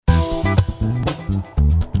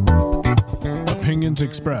opinions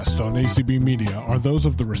expressed on ACB Media are those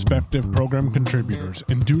of the respective program contributors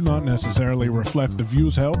and do not necessarily reflect the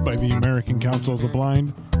views held by the American Council of the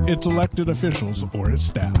Blind, its elected officials, or its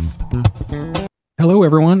staff. Hello,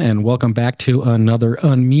 everyone, and welcome back to another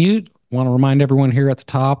Unmute. Want to remind everyone here at the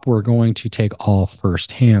top, we're going to take all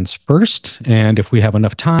first hands first, and if we have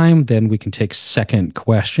enough time, then we can take second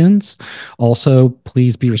questions. Also,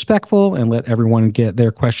 please be respectful and let everyone get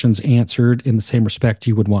their questions answered in the same respect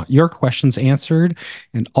you would want your questions answered.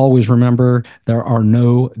 And always remember, there are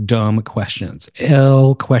no dumb questions.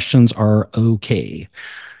 L questions are okay.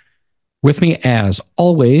 With me, as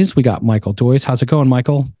always, we got Michael Doyce. How's it going,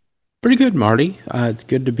 Michael? Pretty good, Marty. It's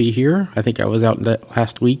good to be here. I think I was out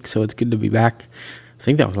last week, so it's good to be back. I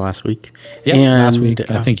think that was last week. Yeah, last week.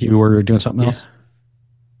 I think you were doing something else.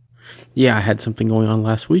 Yeah, I had something going on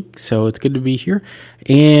last week, so it's good to be here.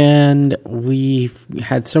 And we've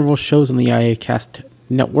had several shows on the IACast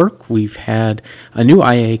network. We've had a new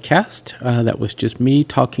IACast that was just me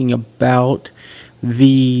talking about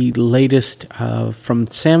the latest from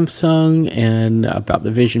Samsung and about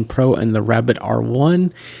the Vision Pro and the Rabbit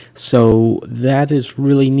R1. So that is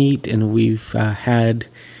really neat. And we've had,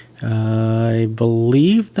 I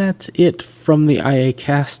believe that's it from the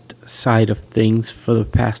IACast side of things for the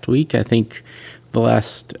past week. I think the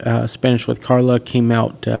last Spanish with Carla came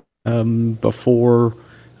out before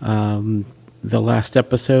the last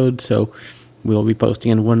episode. So we'll be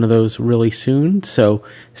posting in one of those really soon, so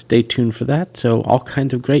stay tuned for that. So all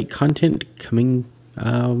kinds of great content coming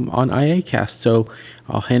on IACast. So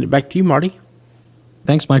I'll hand it back to you, Marty.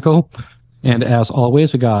 Thanks, Michael. And as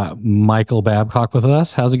always, we got Michael Babcock with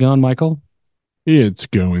us. How's it going, Michael? It's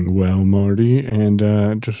going well, Marty,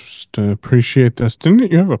 and just appreciate this.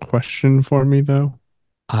 Didn't you have a question for me, though?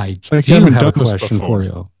 I do have a question for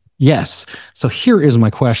you. Yes. So here is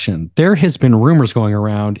my question. There has been rumors going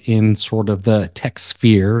around in sort of the tech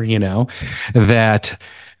sphere, that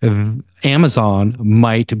Amazon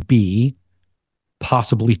might be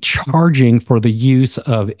possibly charging for the use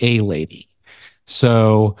of A-Lady.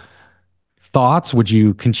 So thoughts? Would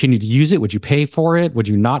you continue to use it? Would you pay for it? Would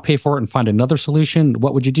you not pay for it and find another solution?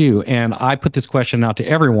 What would you do? And I put this question out to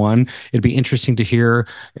everyone. It'd be interesting to hear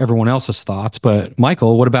everyone else's thoughts. But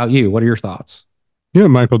Michael, what about you? What are your thoughts? Yeah,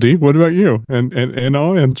 Michael D., what about you? And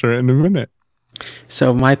I'll answer it in a minute.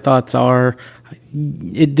 So my thoughts are,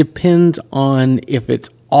 it depends on if it's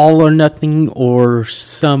all or nothing or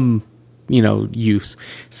some, use.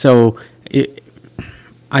 So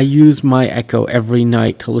I use my Echo every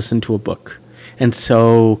night to listen to a book. And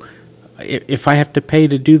so if I have to pay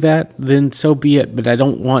to do that, then so be it. But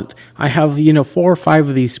I have, 4 or 5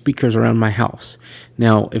 of these speakers around my house.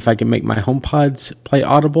 Now, if I can make my HomePods play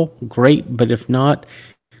Audible, great. But if not,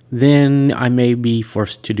 then I may be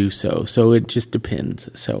forced to do so. So it just depends.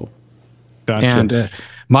 So, gotcha. And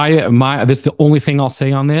my this is the only thing I'll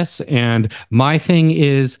say on this. And my thing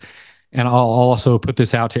is, and I'll also put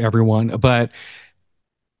this out to everyone, but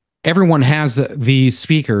everyone has these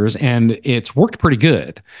speakers and it's worked pretty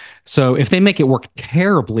good. So if they make it work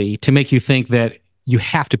terribly to make you think that you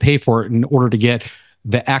have to pay for it in order to get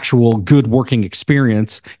the actual good working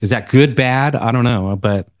experience, is that good, bad? I don't know,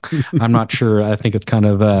 but I'm not sure. I think it's kind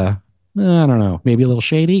of, I don't know, maybe a little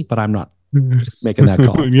shady, but I'm not making that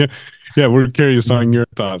call. Yeah, we're curious on your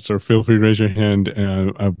thoughts, or feel free to raise your hand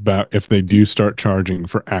about if they do start charging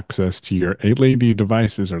for access to your A-Lady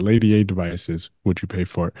devices or Lady A devices, would you pay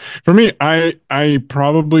for it? For me, I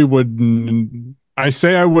probably would. I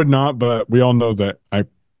say I would not, but we all know that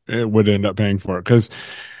it would end up paying for it because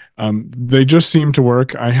they just seem to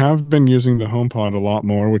work. I have been using the HomePod a lot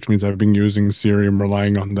more, which means I've been using Siri and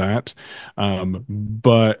relying on that.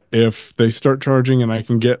 But if they start charging and I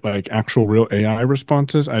can get like actual real AI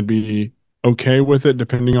responses, I'd be okay with it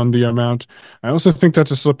depending on the amount. I also think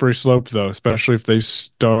that's a slippery slope though, especially if they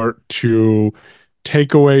start to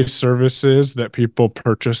take away services that people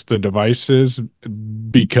purchase the devices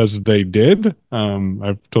because they did.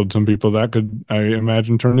 I've told some people that could, I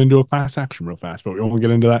imagine, turn into a class action real fast, but we won't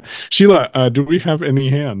get into that. Sheila, do we have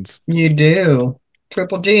any hands? You do.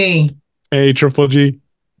 Triple G. Hey, Triple G.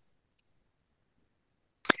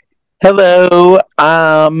 Hello.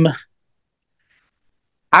 I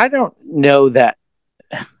don't know that.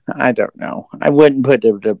 I don't know. I wouldn't put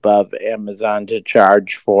it above Amazon to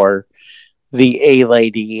charge for the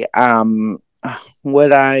A-Lady.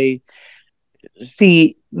 Would I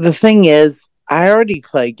see? The thing is, I already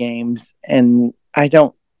play games and I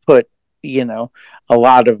don't put, a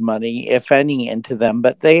lot of money, if any, into them,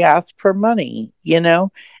 but they ask for money,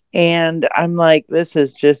 and I'm like, this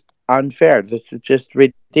is just unfair. This is just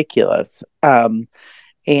ridiculous. And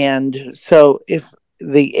so if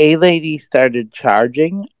the A Lady started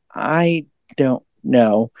charging, I don't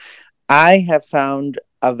know. I have found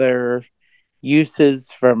other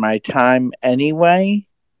uses for my time anyway,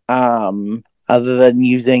 other than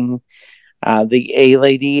using the A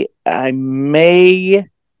Lady. I may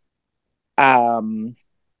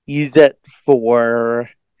use it for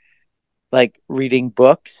like reading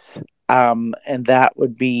books, and that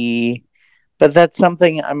would be, but that's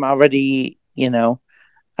something I'm already,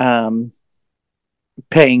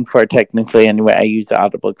 paying for technically anyway. I use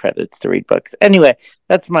Audible credits to read books. Anyway,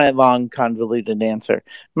 that's my long, convoluted answer.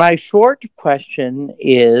 My short question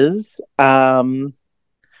is,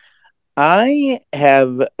 I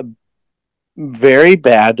have very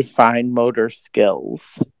bad fine motor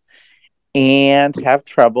skills and have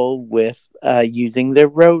trouble with using the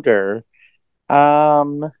rotor,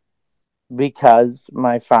 because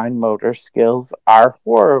my fine motor skills are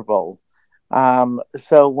horrible.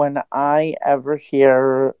 So when I ever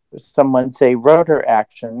hear someone say rotor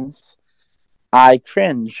actions, I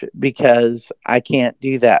cringe because I can't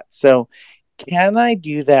do that. So can I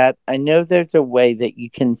do that? I know there's a way that you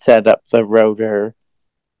can set up the rotor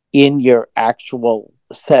in your actual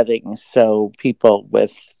settings, so people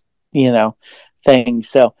with, things.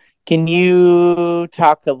 So can you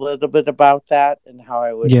talk a little bit about that and how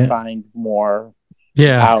I would find more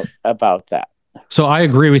out about that? So I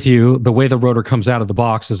agree with you. The way the rotor comes out of the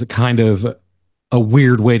box is a kind of a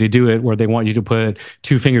weird way to do it, where they want you to put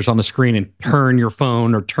two fingers on the screen and turn your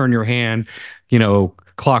phone or turn your hand,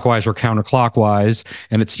 clockwise or counterclockwise.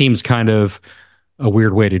 And it seems kind of a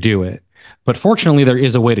weird way to do it. But fortunately, there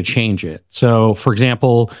is a way to change it. So, for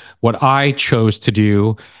example, what I chose to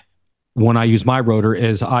do when I use my rotor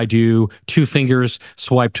is I do two fingers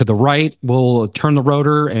swipe to the right will turn the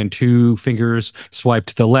rotor, and two fingers swipe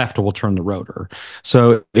to the left will turn the rotor.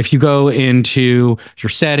 So if you go into your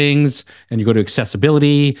settings and you go to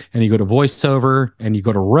accessibility and you go to voiceover and you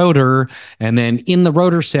go to rotor, and then in the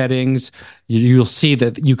rotor settings, you'll see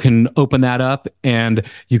that you can open that up and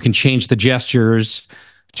you can change the gestures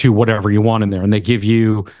to whatever you want in there. And they give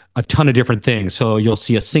you a ton of different things. So you'll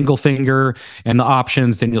see a single finger and the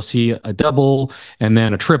options, then you'll see a double and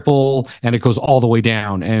then a triple, and it goes all the way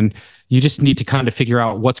down. And you just need to kind of figure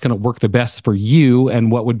out what's going to work the best for you and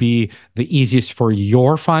what would be the easiest for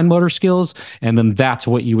your fine motor skills. And then that's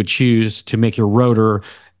what you would choose to make your rotor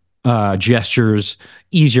gestures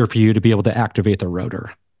easier for you to be able to activate the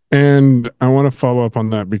rotor. And I want to follow up on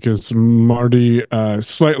that because Marty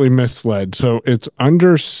slightly misled. So it's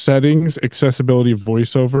under settings, accessibility,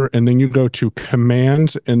 voiceover, and then you go to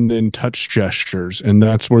commands and then touch gestures. And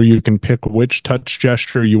that's where you can pick which touch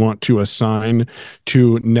gesture you want to assign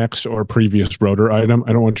to next or previous rotor item.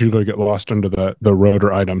 I don't want you to go get lost under the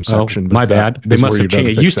rotor item section. My bad. They must have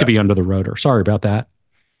changed. It used to be under the rotor. Sorry about that.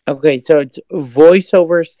 Okay, so it's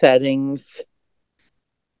voiceover settings.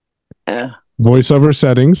 Voiceover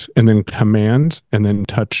settings, and then commands, and then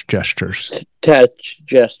touch gestures. Touch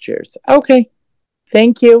gestures. Okay.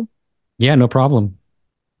 Thank you. Yeah, no problem.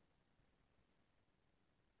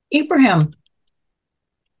 Ibrahim.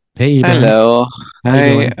 Hey, Ibrahim. Hello.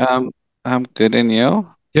 Hi. I'm good, and you?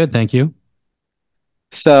 Good, thank you.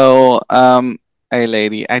 So, hey,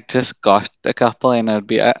 lady, I just got a couple, and I'd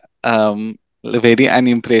be very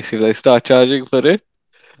unimpressive. I start charging for it.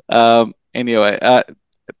 Anyway,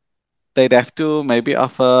 they'd have to maybe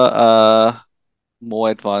offer more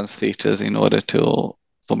advanced features in order for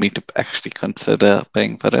me to actually consider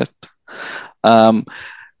paying for it.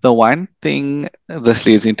 The one thing, this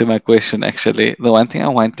leads into my question actually, the one thing I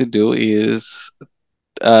want to do is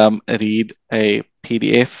read a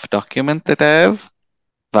PDF document that I have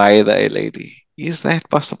via the A-Lady. Is that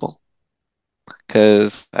possible?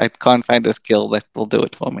 Because I can't find a skill that will do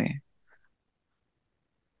it for me.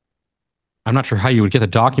 I'm not sure how you would get the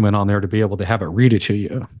document on there to be able to have it read it to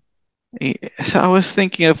you. So I was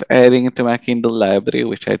thinking of adding it to my Kindle library,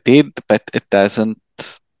 which I did, but it doesn't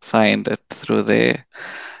find it through there.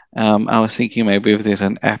 I was thinking maybe if there's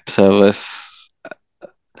an app service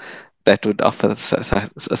that would offer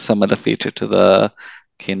a similar feature to the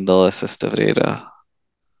Kindle Assistive Reader,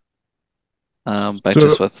 but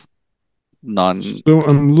just with non. So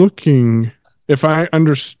I'm looking. If I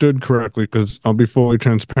understood correctly, because I'll be fully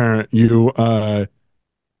transparent, you're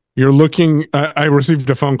looking. I received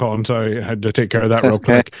a phone call, and so I had to take care of that real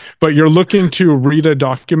quick. But you're looking to read a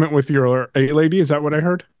document with your A-Lady. Is that what I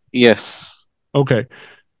heard? Yes. Okay.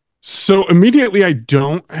 So immediately, I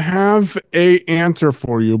don't have a answer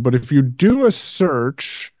for you. But if you do a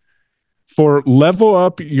search for level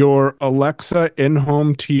up your Alexa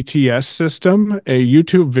in-home TTS system, a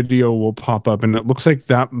YouTube video will pop up, and it looks like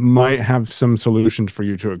that might have some solutions for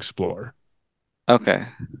you to explore. Okay.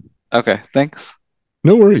 Okay, thanks.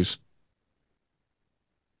 No worries.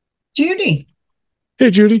 Judy. Hey,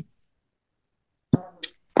 Judy.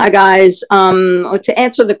 Hi, guys. To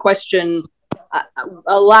answer the question,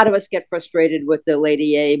 a lot of us get frustrated with the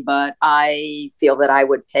Lady A, but I feel that I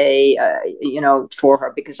would pay, for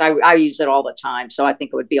her because I use it all the time. So I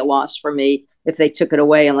think it would be a loss for me if they took it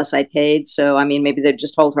away unless I paid. So, I mean, maybe they'd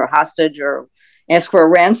just hold her hostage or ask for a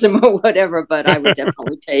ransom or whatever, but I would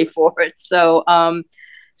definitely pay for it. So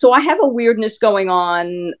I have a weirdness going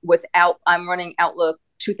on I'm running Outlook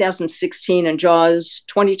 2016 and JAWS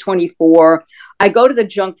 2024. I go to the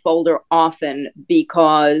junk folder often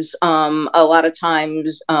because a lot of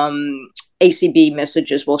times ACB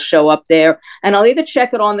messages will show up there, and I'll either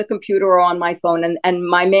check it on the computer or on my phone, and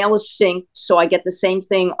my mail is synced, so I get the same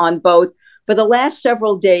thing on both. For the last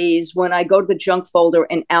several days, when I go to the junk folder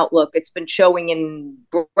in Outlook, it's been showing in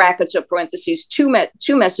brackets or parentheses two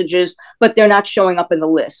messages, but they're not showing up in the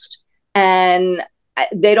list. And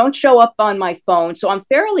they don't show up on my phone. So I'm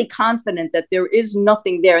fairly confident that there is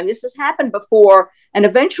nothing there. And this has happened before. And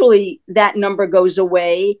eventually that number goes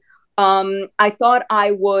away. I thought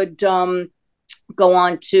I would go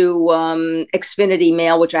on to Xfinity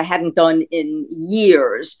Mail, which I hadn't done in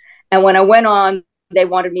years. And when I went on, they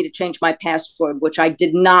wanted me to change my password, which I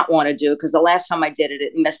did not want to do because the last time I did it,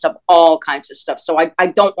 it messed up all kinds of stuff. So I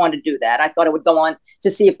don't want to do that. I thought I would go on to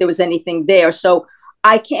see if there was anything there. So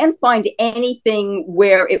I can't find anything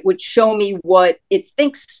where it would show me what it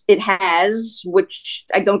thinks it has, which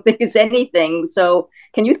I don't think is anything. So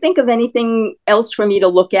can you think of anything else for me to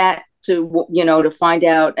look at to find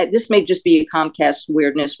out? This may just be a Comcast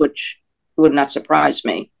weirdness, which would not surprise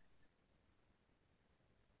me.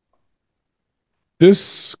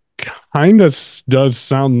 This kind of does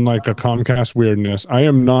sound like a Comcast weirdness. I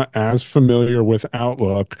am not as familiar with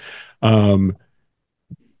Outlook.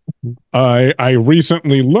 I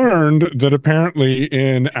recently learned that apparently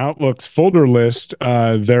in Outlook's folder list,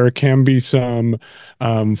 there can be some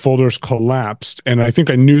folders collapsed. And I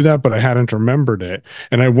think I knew that, but I hadn't remembered it.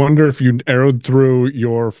 And I wonder if you arrowed through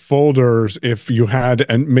your folders, if you had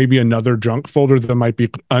maybe another junk folder that might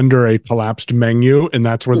be under a collapsed menu, and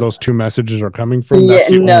that's where those two messages are coming from. That's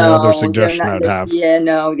the only other suggestion I'd have.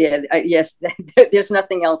 Yes, there's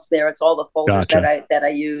nothing else there. It's all the folders that I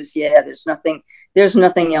use. Yeah, there's nothing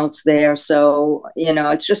else there. So,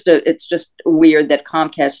 it's just weird that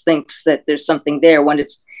Comcast thinks that there's something there when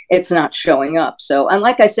it's not showing up. So, and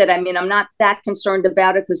like I said, I mean, I'm not that concerned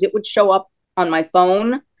about it because it would show up on my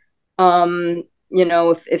phone,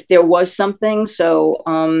 if there was something. So,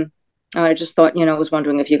 I just thought, was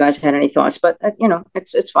wondering if you guys had any thoughts, but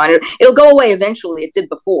it's fine. It'll go away eventually. It did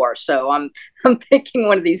before. So I'm thinking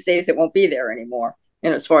one of these days it won't be there anymore.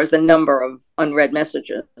 As far as the number of unread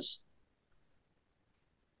messages.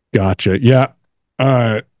 Gotcha. Yeah.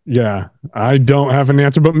 Yeah, I don't have an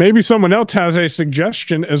answer, but maybe someone else has a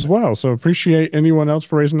suggestion as well. So appreciate anyone else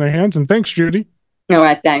for raising their hands. And thanks, Judy. All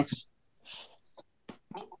right. Thanks.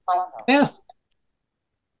 Beth.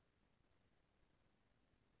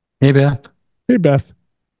 Hey, Beth. Hey, Beth.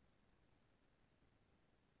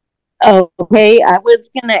 Okay. I was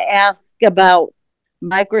going to ask about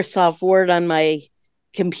Microsoft Word on my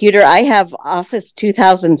computer. I have Office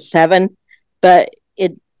 2007, but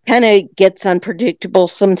it kind of gets unpredictable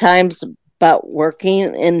sometimes about working,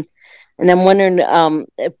 and I'm wondering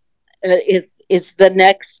if is the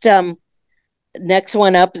next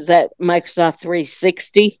one up, is that Microsoft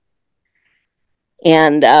 360,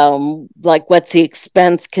 and what's the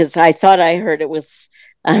expense? Because I thought I heard it was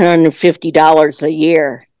 $150 a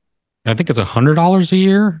year. I think it's $100 a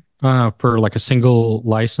year for like a single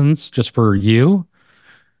license just for you.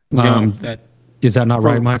 Is that not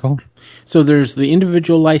right, Michael? So there's the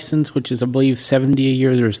individual license, which is, I believe, $70 a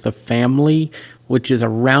year. There's the family, which is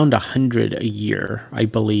around $100 a year, I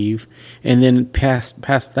believe. And then past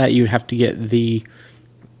that, you'd have to get the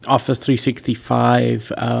Office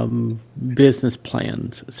 365 business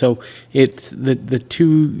plans. So it's the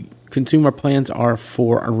two consumer plans are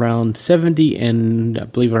for around $70 and I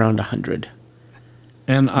believe around $100.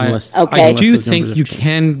 And I do think you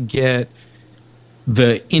can get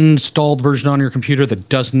the installed version on your computer that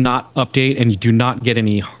does not update, and you do not get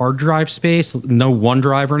any hard drive space, no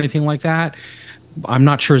OneDrive or anything like that. I'm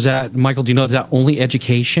not sure, Michael, do you know, is that only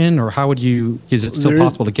education, or is it still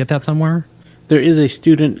possible to get that somewhere? There is a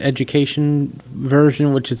student education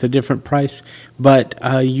version, which is a different price, but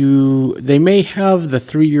they may have the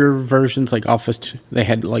 3-year versions like Office. They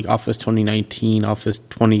had like Office 2019, Office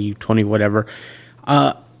 2020, whatever.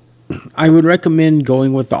 I would recommend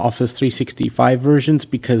going with the Office 365 versions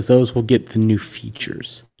because those will get the new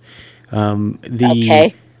features.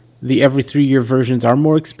 The the every 3-year versions are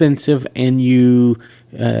more expensive, and you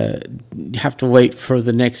have to wait for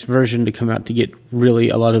the next version to come out to get really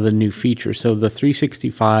a lot of the new features. So the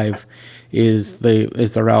 365 is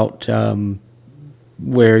the route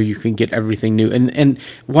where you can get everything new. And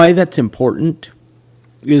why that's important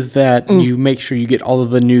is that you make sure you get all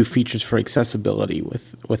of the new features for accessibility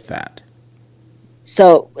with that.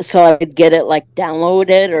 So I would get it like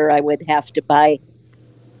downloaded, or I would have to buy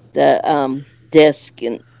the disc.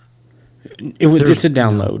 And it's a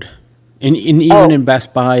download. And even in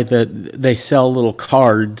Best Buy, they sell little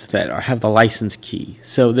cards that have the license key.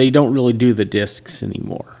 So they don't really do the discs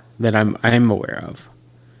anymore that I'm aware of.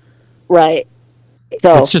 Right.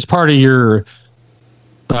 So it's just part of your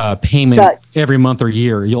payment every month or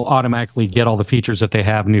year. You'll automatically get all the features that they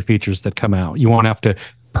have, new features that come out. You won't have to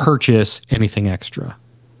purchase anything extra.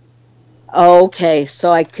 Okay,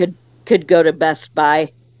 so I could go to Best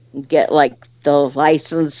Buy and get like the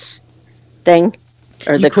license thing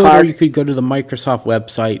or the card. Or you could go to the Microsoft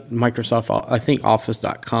website, Microsoft, I think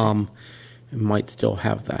Office.com, and might still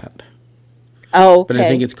have that. Oh, okay. But I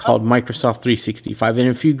think it's called Microsoft 365, and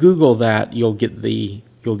if you Google that, you'll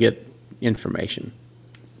get information.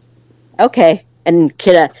 Okay, and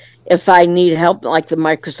if I need help, like the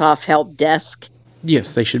Microsoft help desk.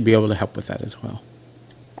 Yes, they should be able to help with that as well.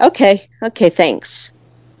 Okay, thanks.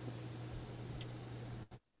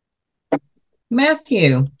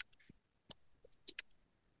 Matthew.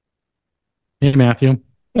 Hey, Matthew.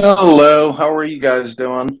 Hello, how are you guys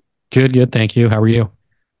doing? Good, thank you. How are you?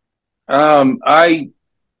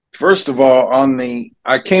 First of all,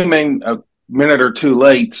 I came in a minute or two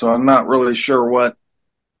late, so I'm not really sure what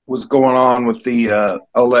was going on with the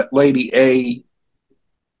Lady A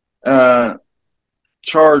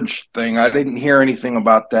charge thing. I didn't hear anything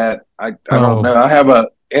about that. I don't know. I have a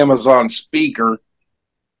Amazon speaker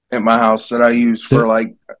at my house that I use for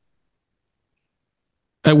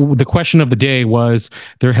the question of the day was,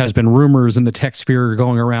 there has been rumors in the tech sphere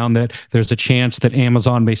going around that there's a chance that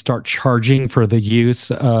Amazon may start charging for the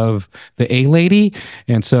use of the A-Lady.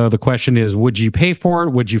 And so the question is, would you pay for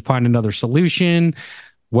it? Would you find another solution?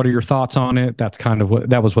 What are your thoughts on it? That's kind of what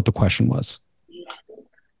the question was.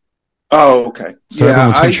 Oh, okay. So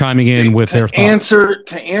everyone's been chiming in with their thoughts.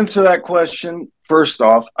 To answer that question, first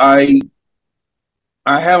off, I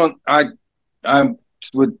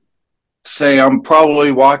would say I'm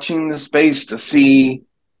probably watching the space to see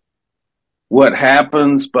what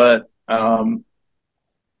happens, but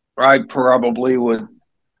I probably would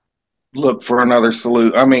look for another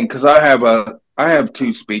solution. I mean, because I have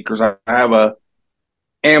two speakers. I have a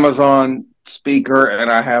Amazon speaker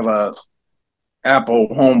and I have a Apple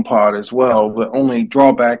HomePod as well. The only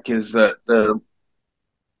drawback is that the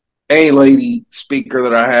A-Lady speaker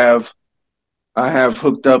that I have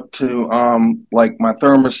hooked up to like my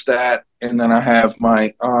thermostat, and then I have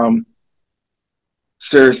my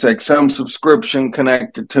SiriusXM subscription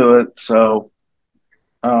connected to it. So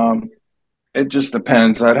it just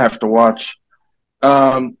depends. I'd have to watch.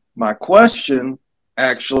 My question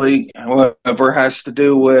actually, however, has to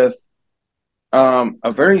do with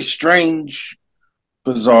a very strange,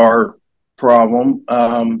 bizarre problem.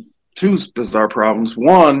 Two bizarre problems.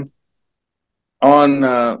 One, on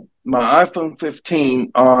my iPhone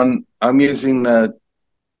 15, I'm using the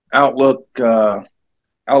Outlook for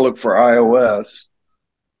iOS,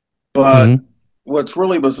 but what's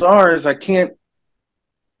really bizarre is I can't.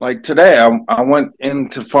 Like today, I went in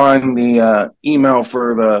to find the email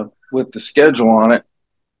with the schedule on it,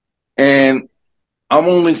 and I'm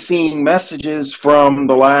only seeing messages from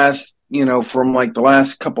the last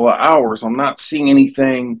couple of hours. I'm not seeing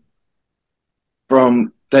anything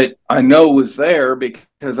from that I know was there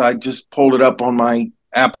because I just pulled it up on my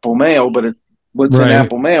Apple Mail, but what's in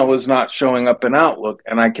Apple Mail is not showing up in Outlook,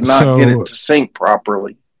 and I cannot get it to sync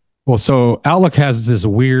properly. Well, so Outlook has this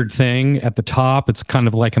weird thing at the top. It's kind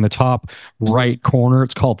of like in the top right corner.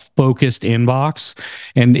 It's called Focused Inbox.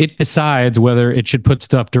 And it decides whether it should put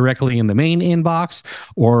stuff directly in the main inbox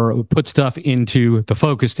or put stuff into the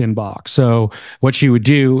focused inbox. So what you would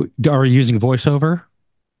do, are you using VoiceOver?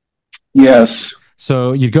 Yes.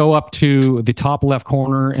 So you go up to the top left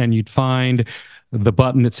corner and you'd find the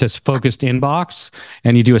button that says Focused Inbox,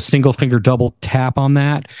 and you do a single finger double tap on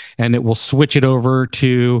that, and it will switch it over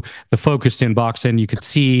to the Focused Inbox, and you could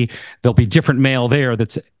see there'll be different mail there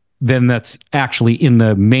that's actually in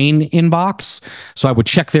the main inbox. So I would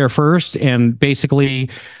check there first, and basically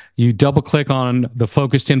you double click on the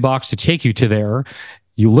Focused Inbox to take you to there.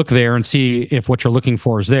 you look there and see if what you're looking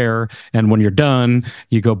for is there. And when you're done,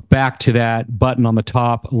 you go back to that button on the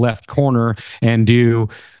top left corner and do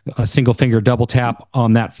a single finger double tap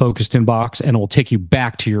on that focused inbox, and it will take you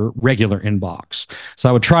back to your regular inbox. So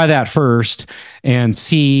I would try that first and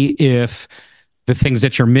see if the things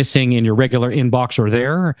that you're missing in your regular inbox are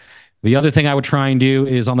there. The other thing I would try and do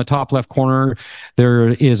is on the top left corner, there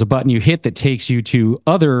is a button you hit that takes you to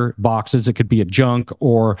other boxes. It could be a junk,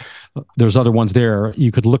 or there's other ones there.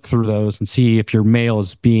 You could look through those and see if your mail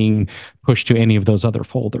is being pushed to any of those other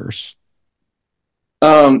folders.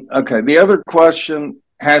 Okay. The other question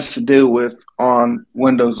has to do with on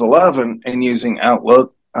Windows 11 and using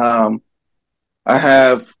Outlook. I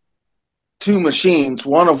have two machines,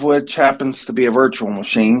 one of which happens to be a virtual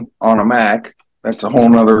machine on a Mac. That's a whole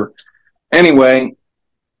nother. Anyway,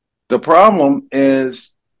 the problem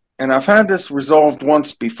is, and I've had this resolved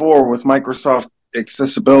once before with Microsoft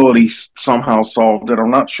Accessibility somehow solved it. I'm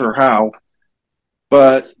not sure how,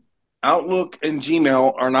 but Outlook and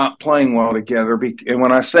Gmail are not playing well together. And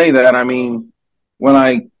when I say that, I mean, when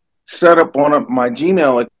I set up one of my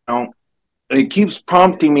Gmail account, it keeps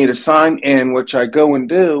prompting me to sign in, which I go and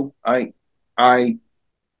do. I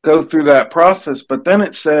go through that process, but then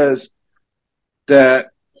it says that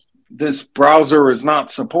this browser is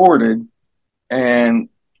not supported, and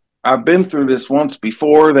I've been through this once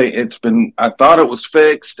before. I thought it was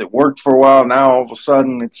fixed. It worked for a while. Now all of a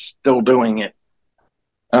sudden it's still doing it.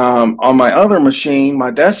 On my other machine,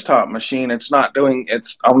 my desktop machine,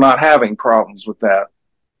 I'm not having problems with that.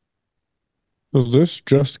 So this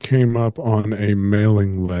just came up on a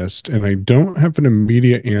mailing list, and I don't have an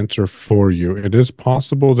immediate answer for you. It is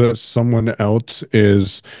possible that someone else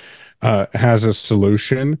has a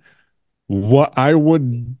solution. What I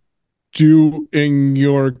would do in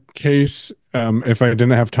your case, if I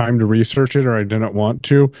didn't have time to research it or I didn't want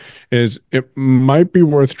to, is it might be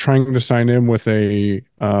worth trying to sign in with a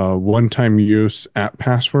one-time use app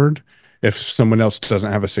password if someone else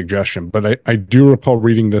doesn't have a suggestion. But I do recall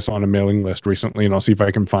reading this on a mailing list recently, and I'll see if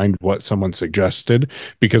I can find what someone suggested,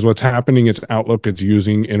 because what's happening is Outlook is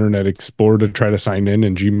using Internet Explorer to try to sign in,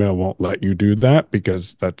 and Gmail won't let you do that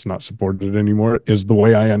because that's not supported anymore, is the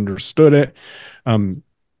way I understood it.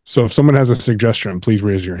 So if someone has a suggestion, please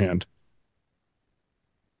raise your hand.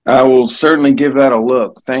 I will certainly give that a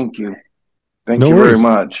look. Thank you. Thank you very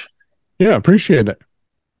much. Yeah, appreciate it.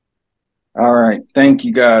 All right. Thank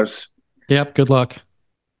you, guys. Yep. Good luck.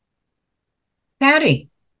 Patty.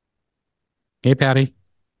 Hey, Patty.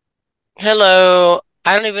 Hello.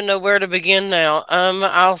 I don't even know where to begin now.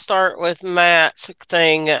 I'll start with Matt's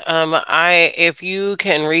thing. If you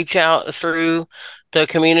can reach out through the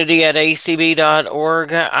community at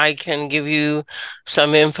acb.org, I can give you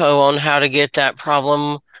some info on how to get that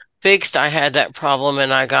problem fixed. I had that problem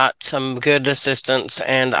and I got some good assistance,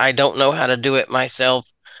 and I don't know how to do it myself,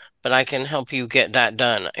 but I can help you get that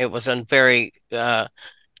done. It was a very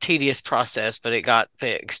tedious process, but it got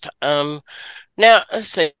fixed. Now, let's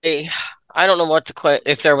see. I don't know what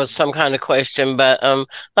if there was some kind of question, but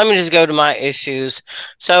let me just go to my issues.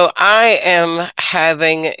 So I am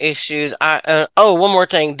having issues. One more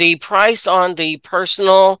thing. The price on the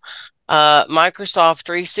personal Microsoft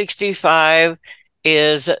 365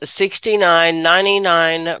 is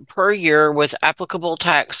 $69.99 per year with applicable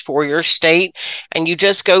tax for your state. And you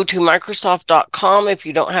just go to Microsoft.com. If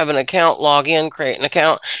you don't have an account, log in, create an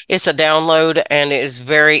account. It's a download and it is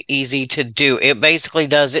very easy to do. It basically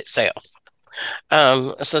does itself.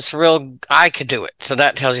 So it's I could do it. So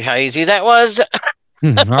that tells you how easy that was.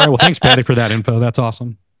 All right. Well, thanks, Patty, for that info. That's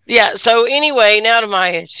awesome. Yeah. So anyway, now to my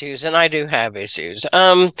issues, and I do have issues.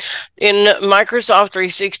 In Microsoft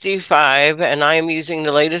 365, and I am using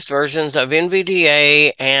the latest versions of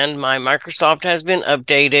NVDA, and my Microsoft has been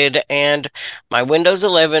updated, and my Windows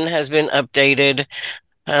 11 has been updated.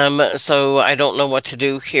 So I don't know what to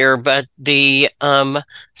do here, but the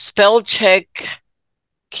spell check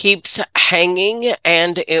keeps hanging,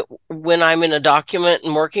 and when I'm in a document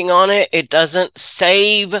and working on it, it doesn't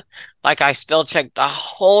save. Like, I spell check the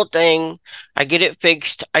whole thing, I get it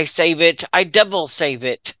fixed, I save it, I double save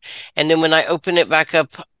it, and then when I open it back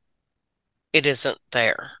up, it isn't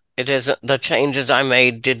there. It isn't. The changes I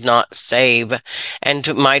made did not save,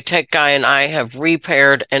 and my tech guy and I have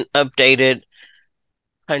repaired and updated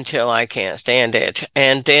until I can't stand it.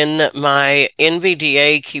 And then my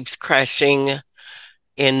NVDA keeps crashing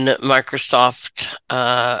in Microsoft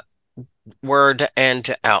Word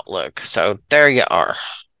and Outlook. So there you are.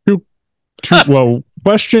 Well,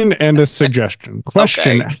 question and a suggestion.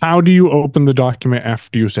 Question, okay. How do you open the document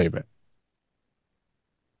after you save it?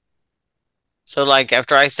 So, like,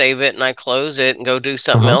 after I save it and I close it and go do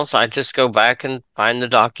something else, I just go back and find the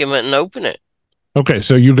document and open it. Okay,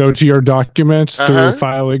 so you go to your documents through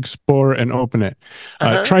File Explorer and open it.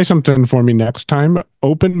 Try something for me next time.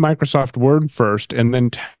 Open Microsoft Word first and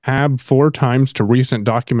then tab 4 times to recent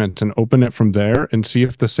documents and open it from there and see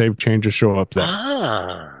if the save changes show up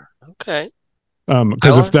there. Okay.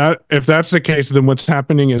 Because if that's the case, then what's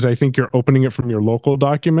happening is I think you're opening it from your local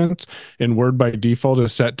documents, and Word by default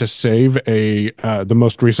is set to save the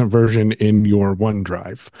most recent version in your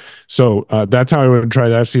OneDrive. So that's how I would try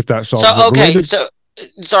that. See if that solves it. Okay, so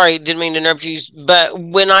sorry, didn't mean to interrupt you, but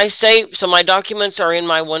when I save, so my documents are in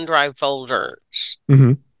my OneDrive folders.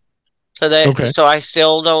 So I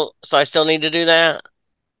still need to do that.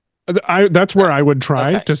 That's where I would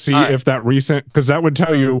try to see if that recent, because that would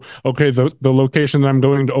tell you, okay, the location that I'm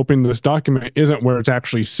going to open this document isn't where it's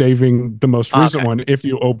actually saving the most recent one. If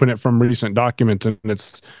you open it from recent documents and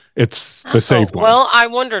it's the saved one. Well, I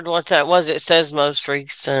wondered what that was. It says most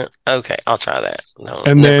recent. Okay, I'll try that.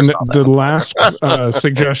 And then the last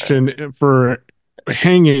suggestion for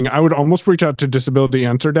hanging, I would almost reach out to Disability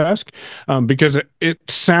Answer Desk because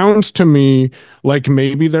it sounds to me like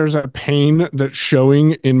maybe there's a pane that's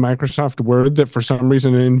showing in Microsoft Word that for some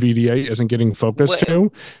reason NVDA isn't getting focused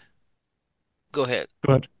to. Go ahead.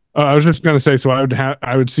 But I was just going to say, so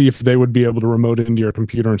I would see if they would be able to remote into your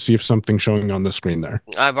computer and see if something's showing on the screen there.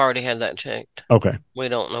 I've already had that checked. Okay. We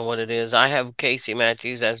don't know what it is. I have Casey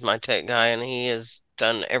Matthews as my tech guy, and he has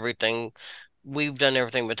done everything. We've done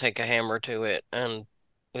everything but take a hammer to it, and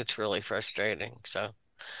it's really frustrating. So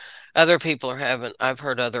other people I've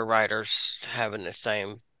heard other writers having the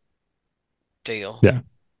same deal. Yeah.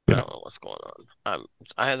 I don't know what's going on.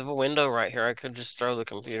 I have a window right here. I could just throw the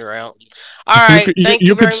computer out. All right.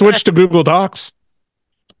 You could switch to Google Docs.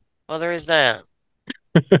 Well, there is that.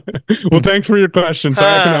 Well, thanks for your question. So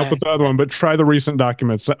I can help with the other one, but try the recent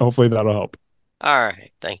documents. Hopefully that'll help. All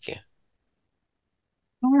right. Thank you.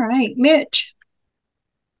 All right, Mitch.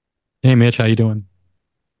 Hey, Mitch, how you doing?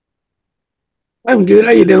 I'm good.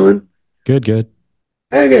 How you doing? Good.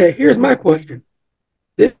 Okay, here's my question.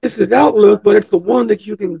 This is Outlook, but it's the one that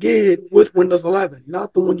you can get with Windows 11,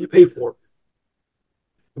 not the one you pay for.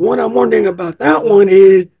 The one I'm wondering about that one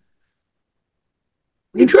is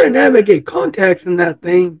when you try to navigate contacts in that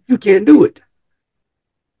thing, you can't do it.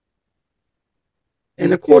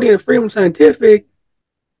 And according to Freedom Scientific,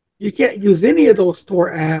 you can't use any of those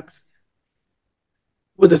store apps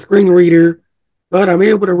with a screen reader, but I'm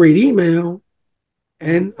able to read email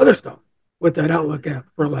and other stuff with that Outlook app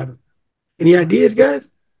for 11. Any ideas,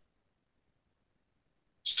 guys?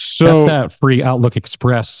 So that's that free Outlook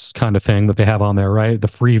Express kind of thing that they have on there, right? The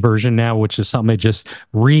free version now, which is something they just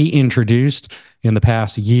reintroduced in the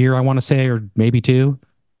past year, I want to say, or maybe 2.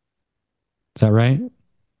 Is that right?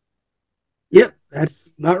 Yep,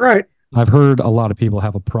 that's not right. I've heard a lot of people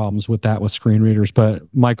have problems with that with screen readers, but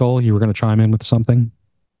Michael, you were going to chime in with something?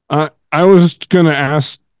 I was going to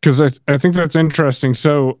ask, because I think that's interesting.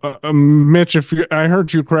 So, Mitch, I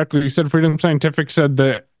heard you correctly, you said Freedom Scientific said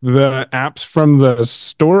that the apps from the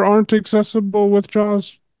store aren't accessible with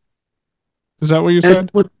JAWS? Is that what you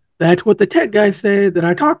said? That's what the tech guy said that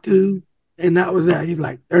I talked to, and that was that. He's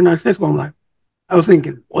like, they're not accessible. I'm like, I was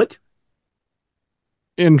thinking, what?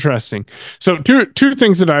 Interesting. So two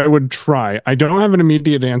things that I would try. I don't have an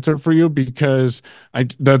immediate answer for you because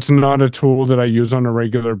that's not a tool that I use on a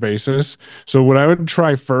regular basis. So what I would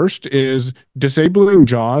try first is disabling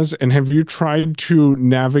JAWS. And have you tried to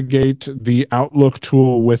navigate the Outlook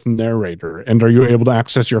tool with Narrator? And are you able to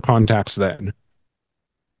access your contacts then?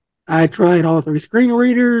 I tried all 3 screen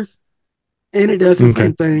readers, and it does the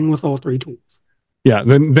same thing with all 3 tools. Yeah,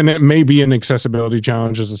 then it may be an accessibility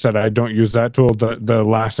challenge. As I said, I don't use that tool. The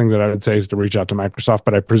last thing that I would say is to reach out to Microsoft,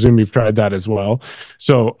 but I presume you've tried that as well.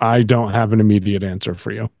 So I don't have an immediate answer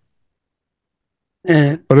for you.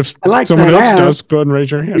 But if someone else does, go ahead and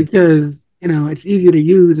raise your hand. Because, it's easy to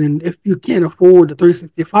use, and if you can't afford the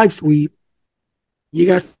 365 suite, you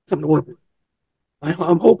got something to work with.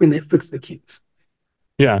 I'm hoping they fix the kinks.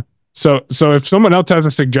 Yeah. So if someone else has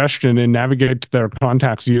a suggestion and navigate their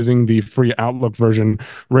contacts using the free Outlook version,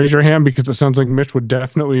 raise your hand because it sounds like Mitch would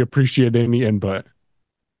definitely appreciate any input.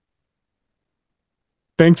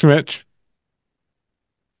 Thanks, Mitch.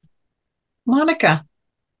 Monica.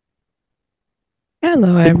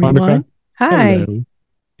 Hello, everyone. Monica. Hi. Hello.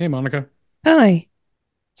 Hey, Monica. Hi.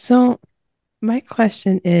 So my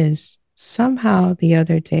question is, somehow the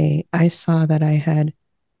other day I saw that I had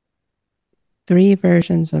 3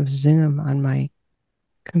 versions of Zoom on my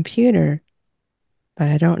computer, but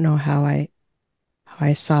I don't know how I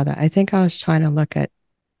saw that. I think I was trying to look at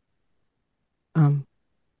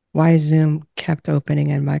why Zoom kept opening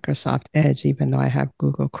in Microsoft Edge, even though I have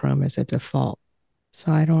Google Chrome as a default.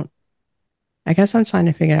 So I guess I'm trying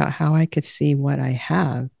to figure out how I could see what I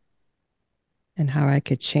have and how I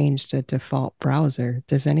could change the default browser.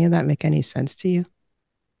 Does any of that make any sense to you?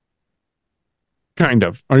 Kind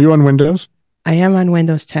of. Are you on Windows? I am on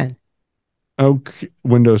Windows 10. Okay,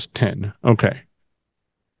 Windows 10. Okay.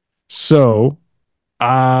 So,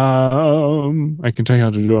 I can tell you how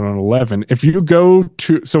to do it on 11. If you go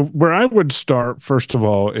to, so where I would start, first of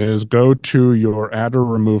all, is go to your add or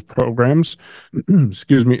remove programs,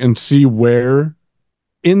 excuse me, and see where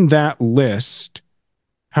in that list,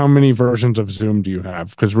 how many versions of Zoom do you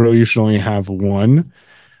have? Because really you should only have one.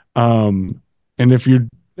 And if you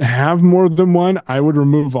have more than one, I would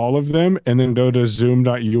remove all of them and then go to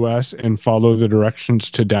zoom.us and follow the directions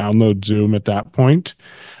to download Zoom at that point,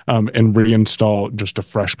 and reinstall just a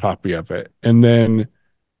fresh copy of it. And then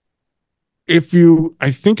I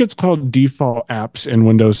think it's called default apps in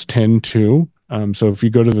Windows 10 too. So if you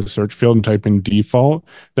go to the search field and type in default,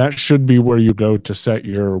 that should be where you go to set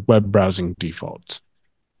your web browsing defaults.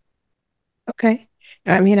 Okay.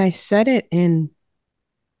 I mean, I set it in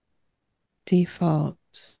default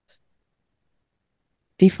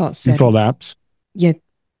settings. Default apps? Yeah.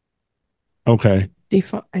 Okay.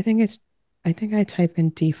 Default. I think I type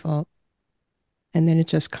in default and then it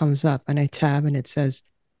just comes up and I tab and it says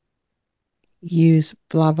use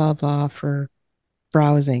blah, blah, blah for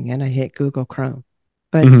browsing and I hit Google Chrome.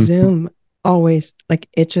 But Zoom always, like,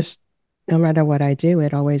 it just, no matter what I do,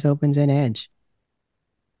 it always opens in Edge.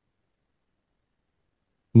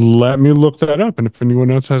 Let me look that up. And if anyone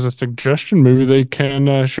else has a suggestion, maybe they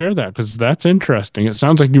can share that, because that's interesting. It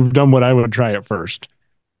sounds like you've done what I would try at first.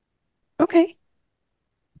 Okay.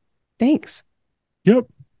 Thanks. Yep.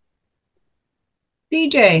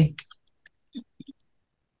 DJ.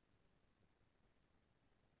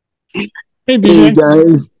 Hey, DJ.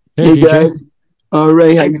 guys. Hey guys. All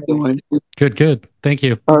right, how you doing? Good. Thank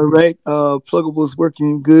you. All right. Pluggable's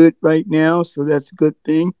working good right now, so that's a good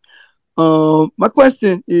thing. My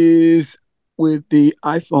question is with the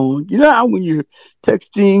iPhone. You know how when you're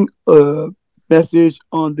texting a message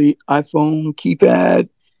on the iPhone keypad,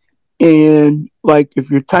 and like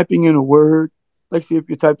if you're typing in a word, like say if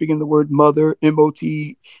you're typing in the word mother,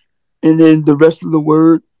 M-O-T, and then the rest of the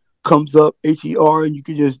word comes up, H-E-R, and you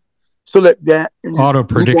can just select that. And auto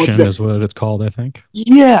prediction is what it's called, I think.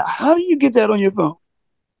 Yeah. How do you get that on your phone?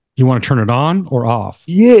 You want to turn it on or off?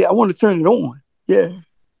 Yeah, I want to turn it on. Yeah.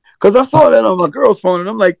 Because I saw that on my girl's phone and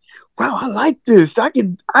I'm like, wow, I like this. I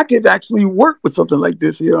could actually work with something like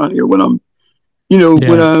this here on here when I'm, when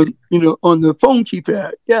I'm, on the phone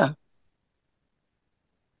keypad. Yeah.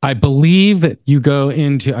 I believe you go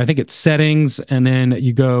into, I think it's settings, and then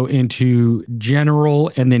you go into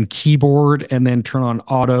general and then keyboard and then turn on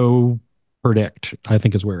auto predict, I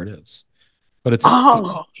think is where it is. But it's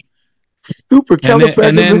super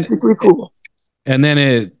califragilistically cool. And then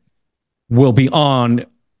it will be on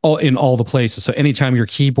in all the places. So anytime your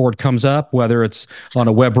keyboard comes up, whether it's on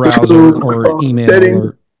a web browser or email, settings.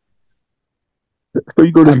 So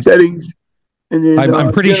you go to settings, and then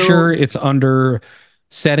I'm pretty sure it's under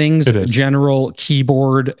settings, general,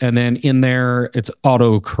 keyboard, and then in there it's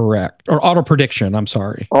auto correct or auto prediction. I'm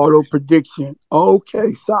sorry. Auto prediction.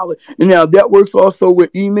 Okay, solid. And now that works also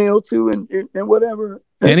with email too, and whatever.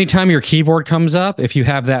 Anytime your keyboard comes up, if you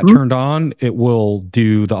have that turned on, it will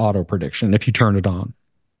do the auto prediction if you turn it on.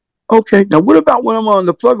 Okay. Now, what about when I'm on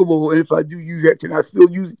the Pluggable? And if I do use that, can I still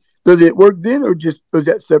use it? Does it work then, or is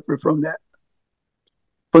that separate from that?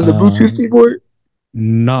 From the Bluetooth keyboard?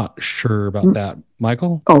 Not sure about that.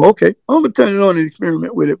 Michael? Oh, okay. I'm going to turn it on and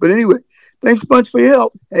experiment with it. But anyway, thanks a bunch for your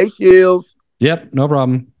help. Hey, Shields. Yep, no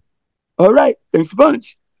problem. All right. Thanks a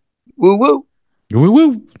bunch. Woo woo. Woo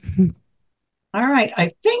woo. All right.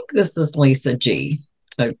 I think this is Lisa G.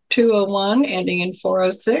 So 201 ending in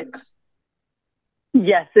 406.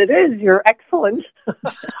 Yes, it is. You're excellent.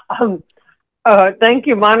 Thank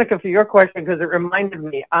you, Monica, for your question, because it reminded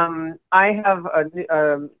me. I have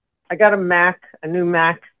I got a new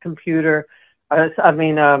Mac computer.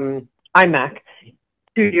 iMac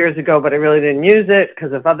 2 years ago, but I really didn't use it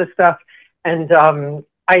because of other stuff. And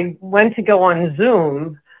I went to go on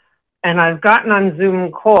Zoom, and I've gotten on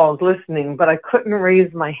Zoom calls listening, but I couldn't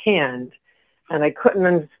raise my hand, and I couldn't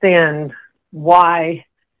understand why.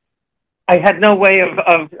 I had no way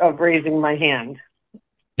of raising my hand.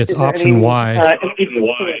 It's option Y.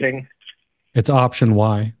 It's option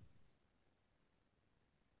Y.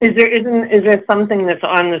 Is there something that's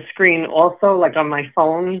on the screen also, like on my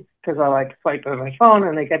phone? Because I swipe on my phone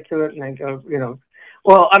and I get to it and I go,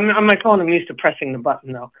 Well, on my phone I'm used to pressing the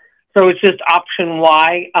button though. So it's just option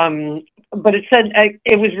Y. But it said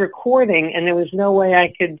it was recording, and there was no way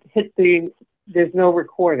I could hit there's no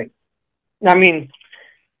recording. I mean,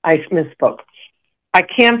 I misspoke. I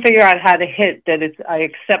can't figure out how to hit that. I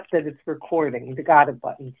accept that it's recording, the got it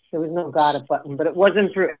button. There was no got it button, but it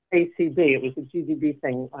wasn't through ACB. It was a GDB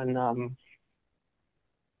thing on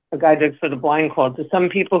a guide for the blind called. So some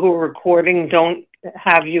people who are recording don't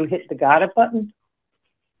have you hit the got it button.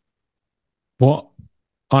 Well,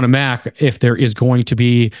 on a Mac, if there is going to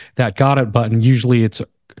be that got it button, usually it's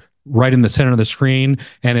right in the center of the screen,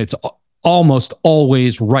 and it's almost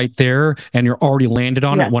always right there, and you're already landed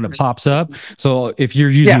on it when it pops up. So if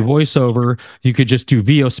you're using VoiceOver, you could just do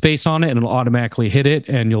VO space on it, and it'll automatically hit it,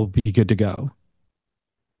 and you'll be good to go.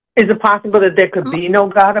 Is it possible that there could be no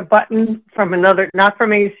got it button from another, not from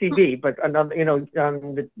ACB, but another,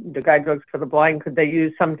 the guide dogs for the blind? Could they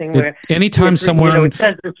use something where anytime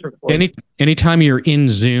anytime you're in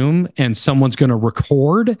Zoom and someone's going to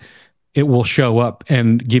record, it will show up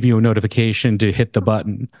and give you a notification to hit the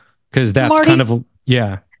button, because that's Marty, kind of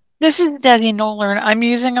This is Desi Nolan. I'm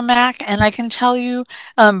using a Mac, and I can tell you,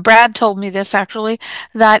 Brad told me this actually,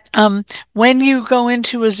 that when you go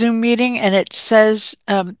into a Zoom meeting and it says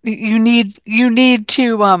you need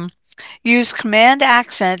to use Command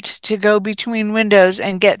Accent to go between windows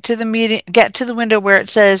and get to the window where it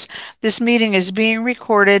says this meeting is being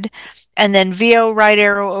recorded, and then VO right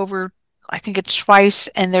arrow over, I think it's twice,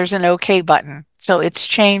 and there's an OK button. So it's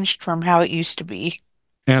changed from how it used to be.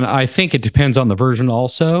 And I think it depends on the version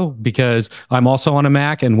also, because I'm also on a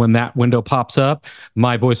Mac, and when that window pops up,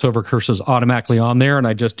 my VoiceOver cursor is automatically on there, and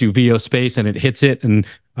I just do VO space and it hits it, and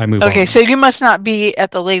I move on. Okay, so you must not be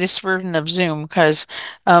at the latest version of Zoom, because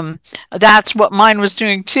that's what mine was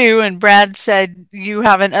doing too. And Brad said you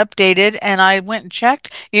haven't updated, and I went and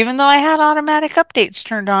checked, even though I had automatic updates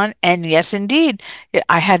turned on. And yes, indeed,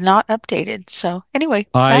 I had not updated. So anyway,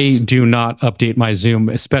 I do not update my Zoom,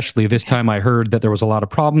 especially this time. I heard that there was a lot of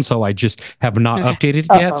problems, so I just have not updated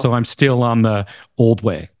yet. So I'm still on the old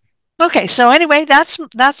way. Okay, so anyway, that's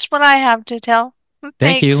what I have to tell.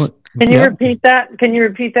 Thank you. Can you repeat that? Can you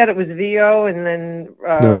repeat that? It was VO and then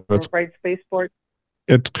right spacebar.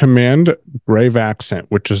 It's Command Brave Accent,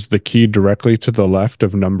 which is the key directly to the left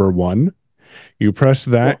of number 1. You press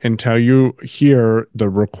that until you hear the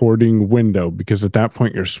recording window, because at that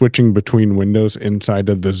point you're switching between windows inside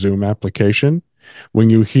of the Zoom application. When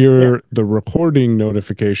you hear the recording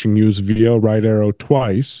notification, use VO right arrow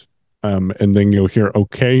twice, and then you'll hear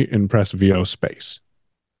OK and press VO space.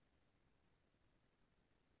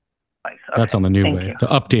 That's on the new way. The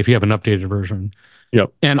update, if you have an updated version.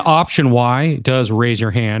 Yep. And Option Y does raise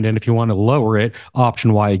your hand, and if you want to lower it,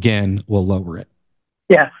 Option Y again will lower it.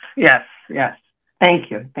 Yes. Thank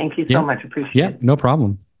you so much. Appreciate it. No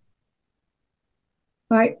problem.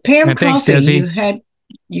 All right, Pam and thanks, Coffey, Desi.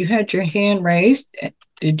 you had your hand raised.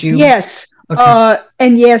 Did you? Yes. Okay.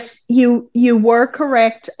 And yes, you were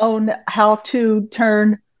correct on how to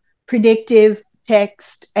turn predictive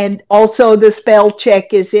text, and also the spell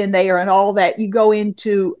check is in there and all that. You go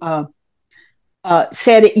into you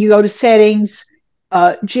go to settings,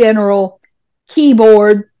 general,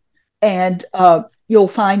 keyboard, and you'll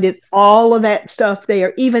find it, all of that stuff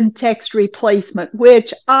there, even text replacement,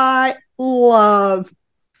 which I love.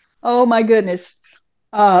 Oh my goodness.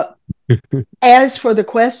 As for the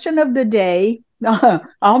question of the day,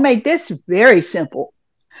 I'll make this very simple.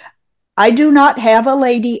 I do not have a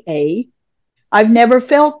Lady A. I've never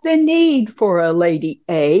felt the need for a Lady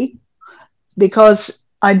A, because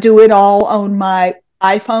I do it all on my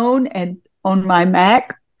iPhone and on my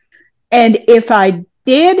Mac. And if I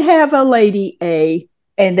did have a Lady A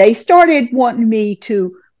and they started wanting me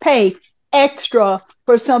to pay extra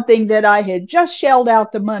for something that I had just shelled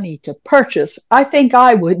out the money to purchase, I think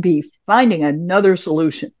I would be finding another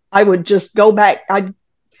solution. I would just go back. I'd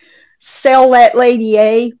sell that Lady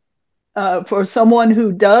A for someone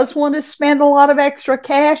who does want to spend a lot of extra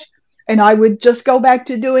cash, and I would just go back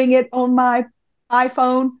to doing it on my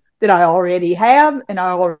iPhone that I already have and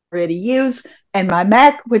I already use, and my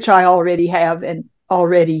Mac, which I already have and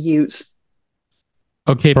already use.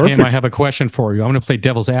 Okay, Perfect. Pam, I have a question for you. I'm going to play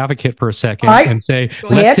devil's advocate for a second and say,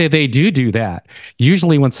 let's say they do that.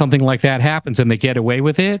 Usually when something like that happens and they get away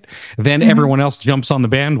with it, then everyone else jumps on the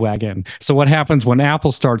bandwagon. So what happens when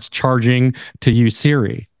Apple starts charging to use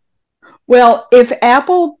Siri? Well, if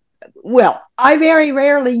Apple, I very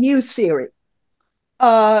rarely use Siri.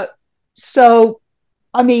 So,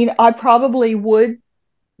 I mean, I probably would,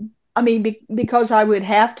 because I would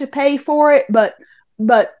have to pay for it, but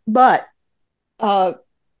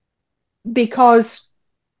because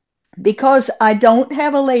I don't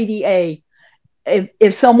have a Lady A,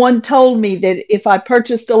 if someone told me that if I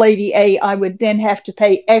purchased a Lady A, I would then have to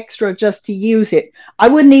pay extra just to use it, I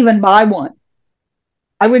wouldn't even buy one.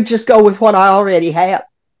 I would just go with what I already have.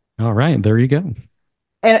 All right, there you go.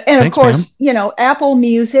 And Thanks, of course, ma'am. you know, Apple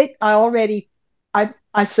Music, I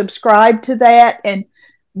subscribed to that. And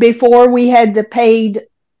before we had the paid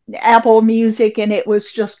Apple Music, and it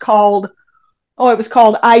was just called, it was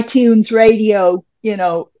called iTunes Radio. You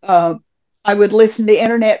know, I would listen to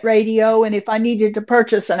internet radio, and if I needed to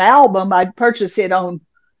purchase an album, I'd purchase it on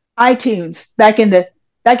iTunes back in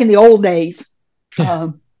the old days.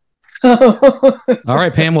 All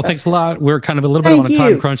right, Pam. Well, thanks a lot. We're kind of a little bit on a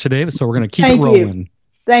time crunch today, so we're going to keep it rolling.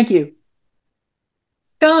 Thank you.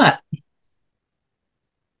 Scott.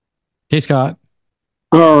 Hey, Scott.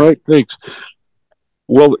 All right, thanks.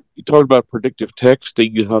 Well, you talked about predictive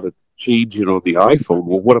texting, how to change it on the iPhone.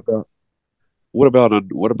 Well, what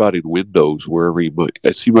about in Windows, wherever you might?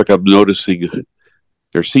 It seems like I'm noticing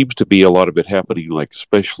there seems to be a lot of it happening, like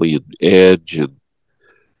especially in Edge, and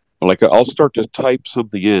like I'll start to type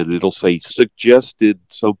something in, it'll say suggested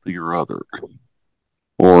something or other,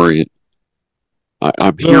 or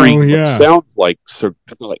I'm hearing what sounds like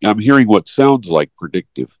I'm hearing what sounds like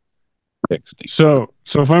predictive texting.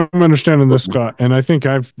 So if I'm understanding this, Scott, and I think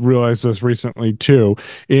I've realized this recently too,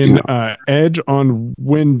 in Edge on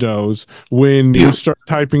Windows, when you start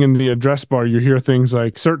typing in the address bar, you hear things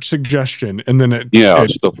like search suggestion, and then it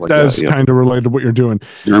stuff like says that, kind of related to what you're doing.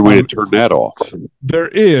 There's a way to turn that off. There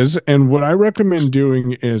is, and what I recommend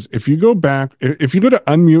doing is if you go back, if you go to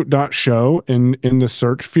unmute.show in the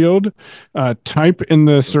search field, type in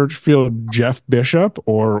the search field Jeff Bishop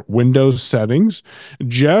or Windows settings.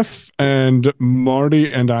 Jeff and Marty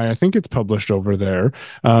and I think it's published over there,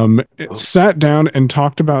 sat down and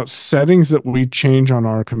talked about settings that we change on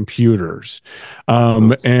our computers.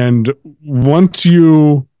 And once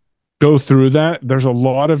you go through that, there's a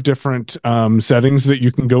lot of different settings that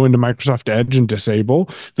you can go into Microsoft Edge and disable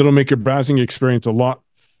that'll make your browsing experience a lot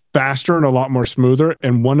faster and a lot more smoother.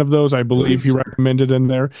 And one of those, I believe he recommended in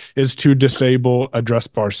there, is to disable address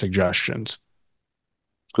bar suggestions.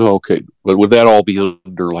 Oh, okay, but would that all be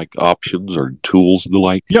under like options or tools and the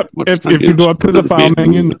like? Yep. If you go up to the file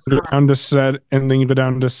menu and go down to set, and then you go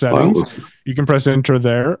down to settings, you can press enter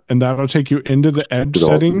there, and that'll take you into the Edge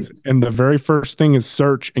settings. And the very first thing is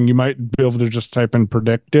search, and you might be able to just type in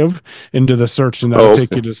predictive into the search, and that'll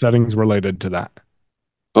take you to settings related to that.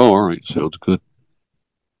 Oh, all right, sounds good.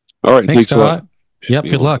 All right, thanks a lot. Yep,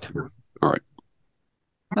 good luck. All right.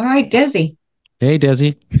 All right, Desi. Hey,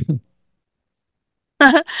 Desi.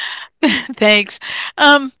 Thanks.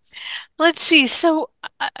 Let's see. So,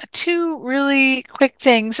 two really quick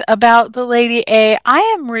things about the Lady A. I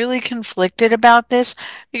am really conflicted about this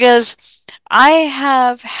because I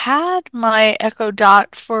have had my Echo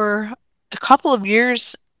Dot for a couple of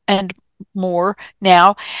years and more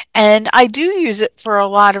now, and I do use it for a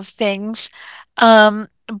lot of things.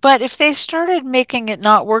 But if they started making it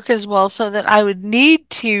not work as well so that I would need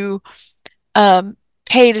to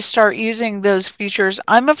pay to start using those features,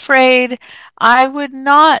 I'm afraid I would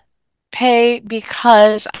not pay,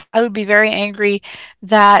 because I would be very angry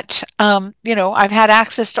that I've had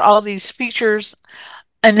access to all these features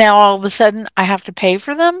and now all of a sudden I have to pay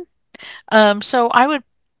for them. So I would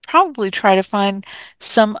probably try to find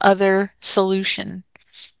some other solution.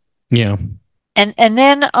 Yeah. And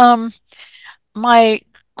then my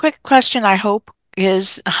quick question, I hope,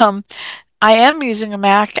 is I am using a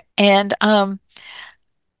Mac, and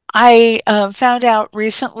I found out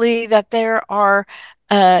recently that there are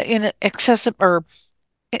I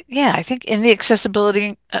think in the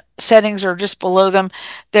accessibility settings or just below them,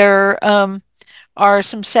 there are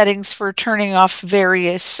some settings for turning off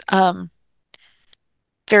various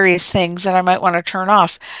things that I might want to turn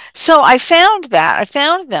off. So I found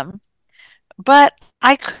them, but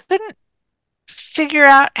I couldn't figure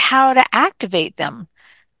out how to activate them.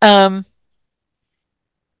 I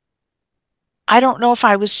don't know if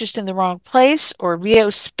I was just in the wrong place or VO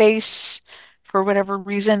Space, for whatever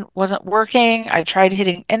reason, wasn't working. I tried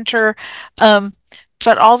hitting enter,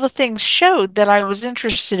 but all the things showed that I was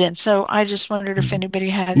interested in. So I just wondered if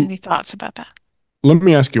anybody had any thoughts about that. Let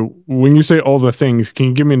me ask you, when you say all the things, can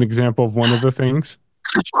you give me an example of one of the things?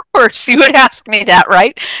 Of course, you would ask me that,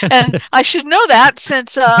 right? And I should know that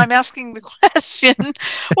since I'm asking the question.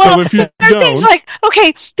 Well, there are things like,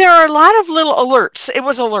 okay, there are a lot of little alerts. It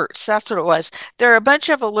was alerts. That's what it was. There are a bunch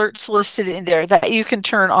of alerts listed in there that you can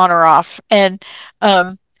turn on or off. And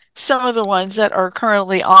some of the ones that are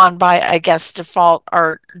currently on by, I guess, default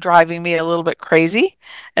are driving me a little bit crazy.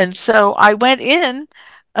 And so I went in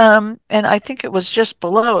and I think it was just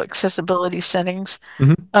below accessibility settings.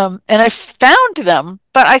 Mm-hmm. And I found them,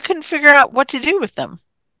 but I couldn't figure out what to do with them.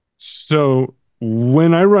 So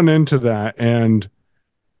when I run into that, and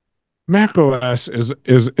macOS is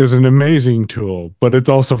an amazing tool, but it's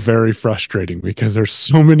also very frustrating because there's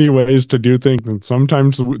so many ways to do things, and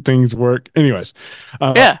sometimes things work. Anyways,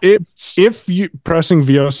 if you pressing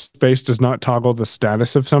VO space does not toggle the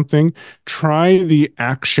status of something, try the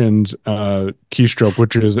actions keystroke,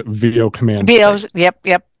 which is VO command.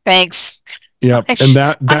 Yep. Thanks. Yep, and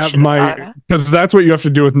that might, because that's what you have to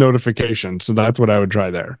do with notifications. So that's what I would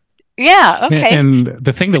try there. Yeah, okay. And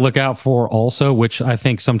the thing to look out for also, which I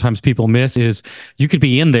think sometimes people miss, is you could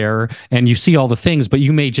be in there and you see all the things, but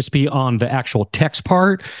you may just be on the actual text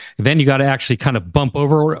part. Then you got to actually kind of bump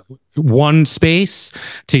over one space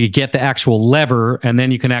to get the actual lever, and then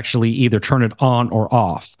you can actually either turn it on or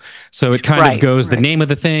off. So it kind of goes the name of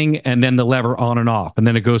the thing and then the lever on and off, and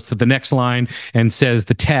then it goes to the next line and says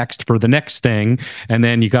the text for the next thing, and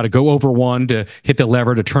then you got to go over one to hit the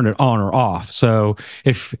lever to turn it on or off. So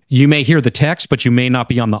if you may hear the text, but you may not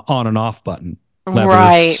be on the on and off button,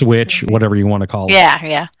 lever, switch, whatever you want to call it.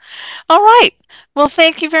 Yeah. All right. Well,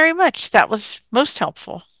 thank you very much. That was most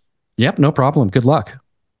helpful. Yep, no problem. Good luck.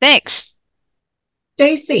 Thanks.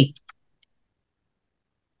 Stacy.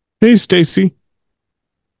 Hey, Stacy.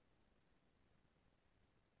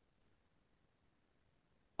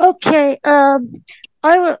 Okay. I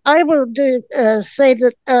would say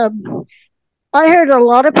that I heard a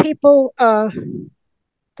lot of people that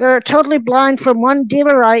are totally blind from one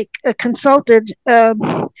dealer I consulted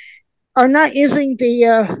are not using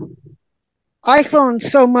the iPhone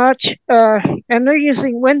so much, and they're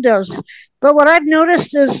using Windows. But what I've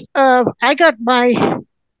noticed is I got my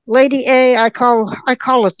Lady A. I call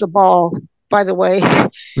it the ball, by the way,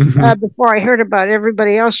 before I heard about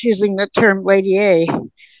everybody else using the term Lady A.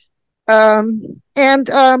 I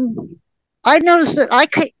noticed that I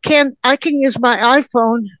can use my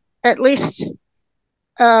iPhone, at least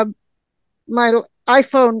my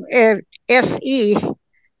iPhone SE.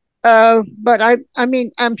 But I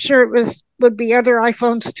mean, I'm sure it would be other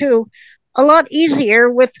iPhones too. A lot easier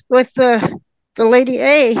with the Lady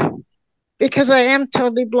A, because I am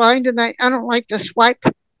totally blind and I don't like to swipe.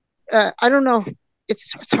 I don't know.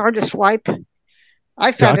 It's hard to swipe.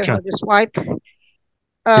 I found it hard to swipe.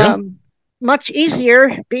 Much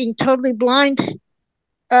easier being totally blind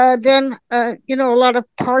than a lot of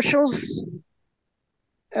partials.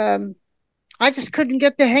 I just couldn't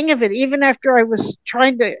get the hang of it, even after I was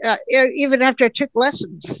even after I took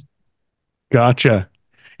lessons. Gotcha.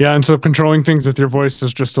 Yeah, and so controlling things with your voice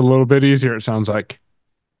is just a little bit easier, it sounds like.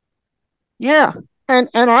 Yeah, and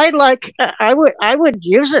I would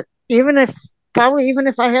use it even if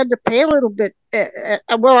I had to pay a little bit.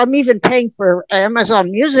 Well, I'm even paying for Amazon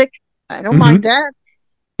Music. I don't mind that.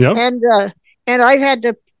 Yep. And I've had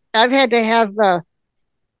to have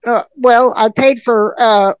well, I paid for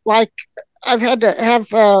I've had to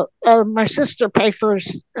have my sister pay for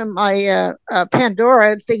my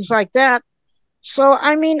Pandora and things like that. So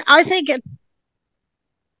I mean, I think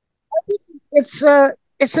it's a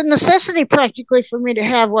necessity practically for me to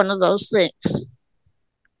have one of those things.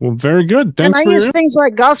 Well, very good. Thanks. And I use things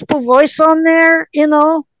like Gospel Voice on there,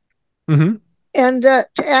 and to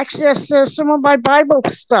access some of my Bible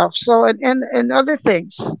stuff. So and other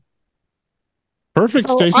things. Perfect,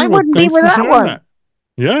 so Stacy. I wouldn't be without one. That.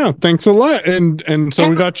 Yeah, thanks a lot. And so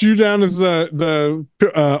we got you down as the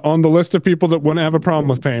on the list of people that wouldn't have a problem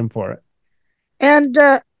with paying for it. And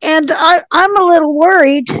I'm a little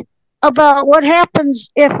worried about what happens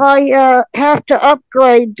if I have to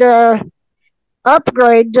upgrade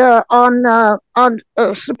on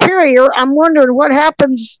Superior. I'm wondering what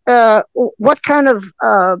happens, what kind of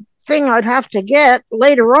thing I'd have to get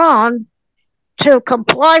later on to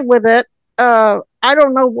comply with it. I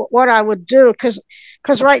don't know what I would do because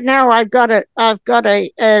right now I don't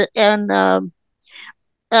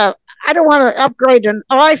want to upgrade an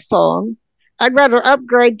iPhone. I'd rather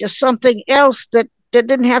upgrade to something else that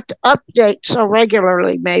didn't have to update so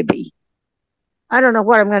regularly. Maybe I don't know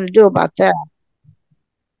what I'm going to do about that.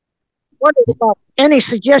 What about any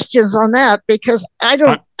suggestions on that? Because I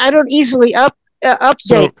don't easily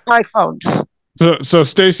update iPhones. So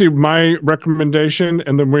Stacy, my recommendation,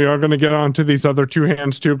 and then we are going to get on to these other two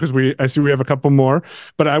hands too, because I see we have a couple more,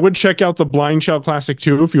 but I would check out the Blind Shell Classic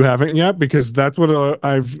 2 if you haven't yet, because that's what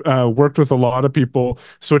I've worked with a lot of people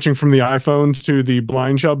switching from the iPhone to the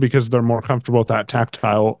Blind Shell because they're more comfortable with that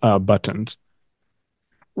tactile buttons.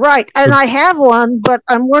 Right, and I have one, but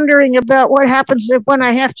I'm wondering about what happens when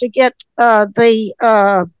I have to get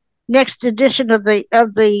the next edition of the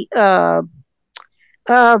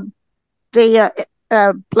Lady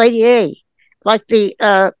A, like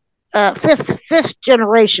the fifth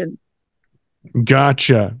generation.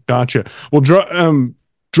 Gotcha. Well,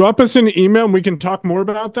 drop us an email and we can talk more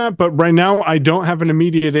about that. But right now, I don't have an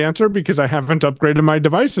immediate answer because I haven't upgraded my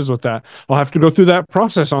devices with that. I'll have to go through that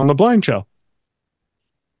process on the blind shell.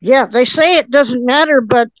 Yeah, they say it doesn't matter,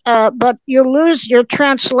 but you lose your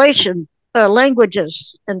translation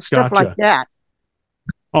languages and stuff like that.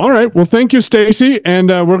 All right. Well, thank you, Stacy. And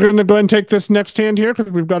we're going to go ahead and take this next hand here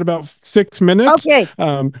because we've got about 6 minutes. Okay.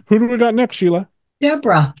 Who do we got next, Sheila?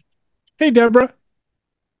 Deborah. Hey, Deborah.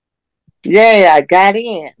 Yeah, I got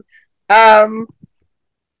in. The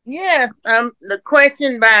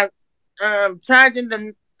question about charging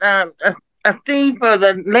a fee for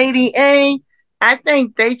the Lady A, I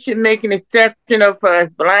think they should make an exception for us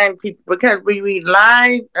blind people because we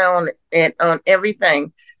rely on it on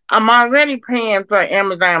everything. I'm already paying for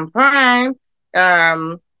Amazon Prime.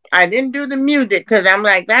 I didn't do the music because I'm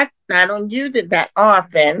like I don't use it that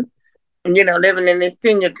often. Living in this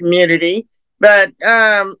senior community. But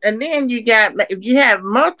and then if you have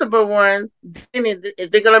multiple ones, then is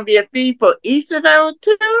there going to be a fee for each of those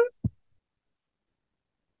too?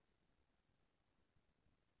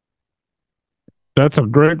 That's a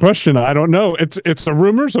great question. I don't know. It's a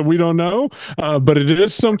rumor, so we don't know. But it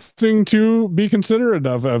is something to be considerate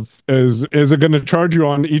of. Is it going to charge you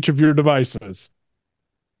on each of your devices?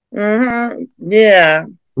 Mm-hmm. Yeah.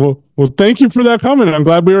 Well, thank you for that comment. I'm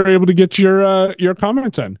glad we were able to get your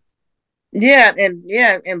comments in. Yeah,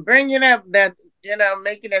 and bring it up that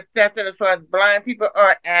making exceptions for blind people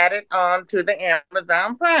are added on to the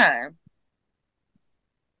Amazon Prime.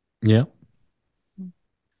 Yeah.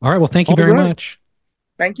 All right. Well, thank you very much.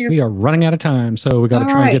 Thank you. We are running out of time, so we got to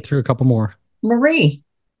try and get through a couple more. Marie.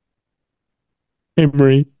 Hey,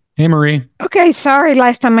 Marie. Hey, Marie. Okay, sorry.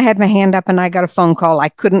 Last time I had my hand up and I got a phone call. I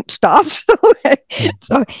couldn't stop. So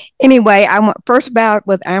anyway, I want first about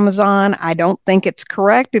with Amazon. I don't think it's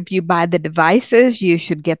correct. If you buy the devices, you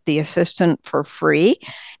should get the assistant for free.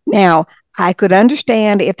 Now, I could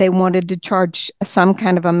understand if they wanted to charge some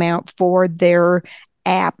kind of amount for their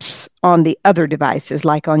apps on the other devices,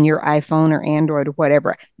 like on your iPhone or Android or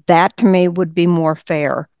whatever. That to me would be more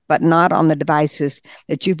fair, but not on the devices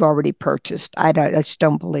that you've already purchased. I just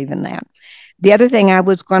don't believe in that. The other thing, I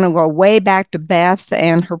was going to go way back to Beth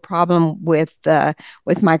and her problem with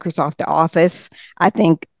Microsoft Office. I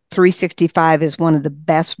think 365 is one of the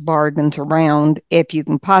best bargains around if you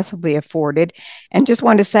can possibly afford it. And just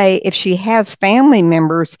want to say, if she has family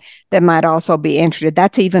members that might also be interested,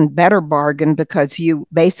 that's even better bargain because you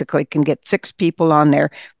basically can get 6 people on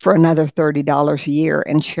there for another $30 a year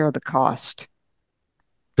and share the cost.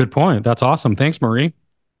 Good point. That's awesome. Thanks, Marie.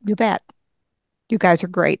 You bet. You guys are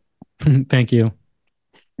great. Thank you.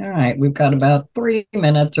 All right. We've got about 3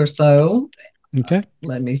 minutes or so. Okay.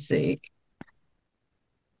 Let me see.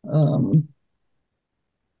 All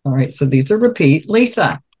right. So these are repeat.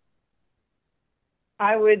 Lisa.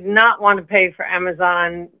 I would not want to pay for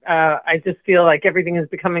Amazon. I just feel like everything is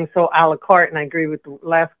becoming so a la carte, and I agree with the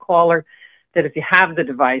last caller that if you have the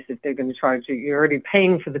device, if they're going to charge you, you're already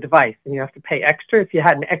paying for the device and you have to pay extra. If you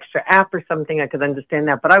had an extra app or something, I could understand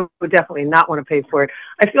that, but I would definitely not want to pay for it.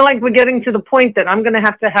 I feel like we're getting to the point that I'm going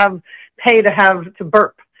to pay to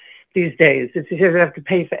burp these days. It's just you have to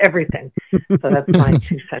pay for everything. So that's my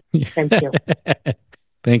 2 cents. Thank you.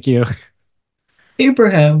 Thank you.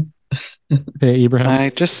 Ibrahim. Hey,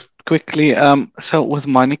 Ibrahim. Just quickly, so with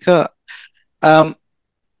Monica,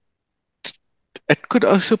 it could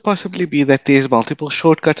also possibly be that there's multiple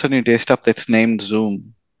shortcuts on your desktop that's named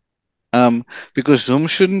Zoom. Because Zoom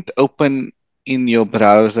shouldn't open in your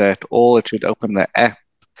browser at all, it should open the app.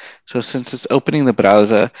 So since it's opening the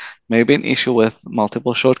browser, maybe an issue with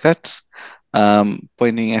multiple shortcuts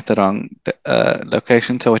pointing at the wrong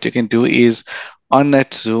location. So what you can do is on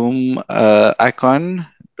that Zoom icon,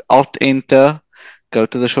 Alt-Enter, go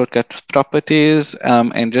to the shortcut properties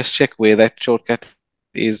and just check where that shortcut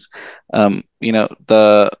is, what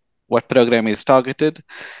program is targeted.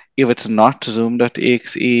 If it's not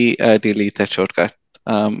zoom.exe, delete that shortcut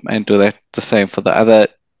and do that the same for the other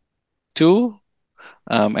 2.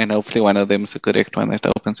 And hopefully one of them is the correct one that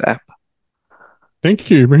opens app.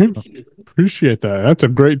 Thank you, Ibrahim. Appreciate that. That's a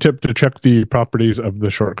great tip to check the properties of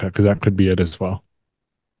the shortcut because that could be it as well.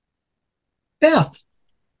 Beth.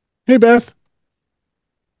 Hey, Beth.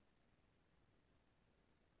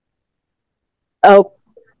 Oh,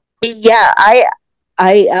 yeah.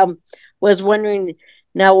 I was wondering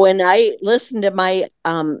now when I listen to my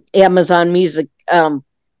Amazon Music,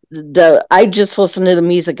 I just listen to the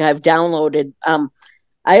music I've downloaded.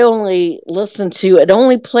 I only listen to it.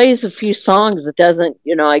 Only plays a few songs. It doesn't.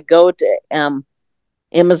 I go to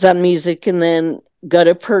Amazon Music and then go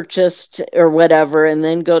to purchased or whatever, and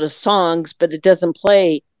then go to songs. But it doesn't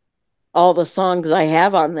play all the songs I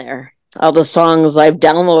have on there. All the songs I've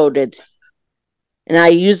downloaded. And I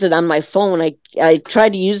use it on my phone. I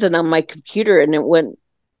tried to use it on my computer and it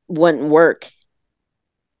wouldn't work.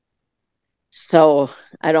 So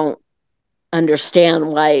I don't understand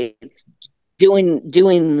why it's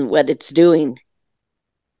doing what it's doing.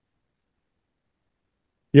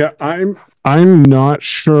 Yeah, I'm not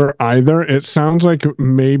sure either. It sounds like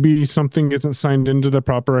maybe something isn't signed into the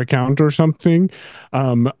proper account or something.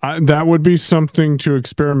 That would be something to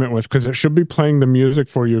experiment with, because it should be playing the music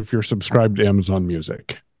for you if you're subscribed to Amazon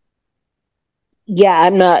Music. Yeah,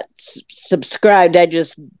 I'm not subscribed. I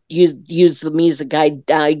just use the music I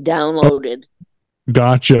downloaded.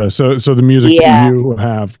 Gotcha. So the music that you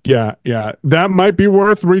have, that might be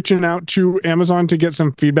worth reaching out to Amazon to get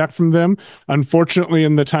some feedback from them. Unfortunately,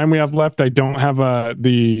 in the time we have left, I don't have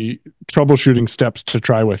the troubleshooting steps to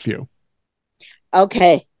try with you.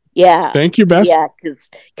 Okay. Yeah. Thank you, Beth. Yeah,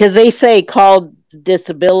 because they say call the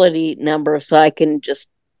disability number, so I can just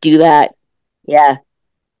do that. Yeah.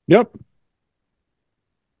 Yep.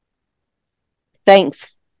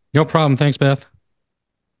 Thanks. No problem. Thanks, Beth.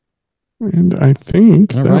 And I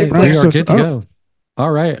think all right, we are good to go.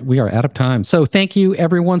 All right, we are out of time. So thank you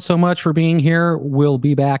everyone so much for being here. We'll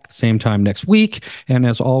be back the same time next week. And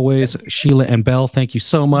as always, Sheila and Belle, thank you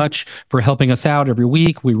so much for helping us out every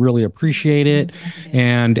week. We really appreciate it.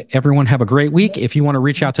 And everyone have a great week. If you want to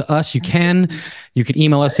reach out to us, you can. You can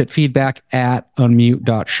email us at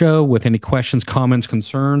feedback@unmute.show with any questions, comments,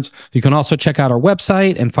 concerns. You can also check out our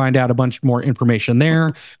website and find out a bunch more information there,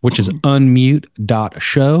 which is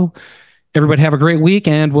unmute.show. Everybody have a great week,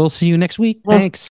 and we'll see you next week. Thanks.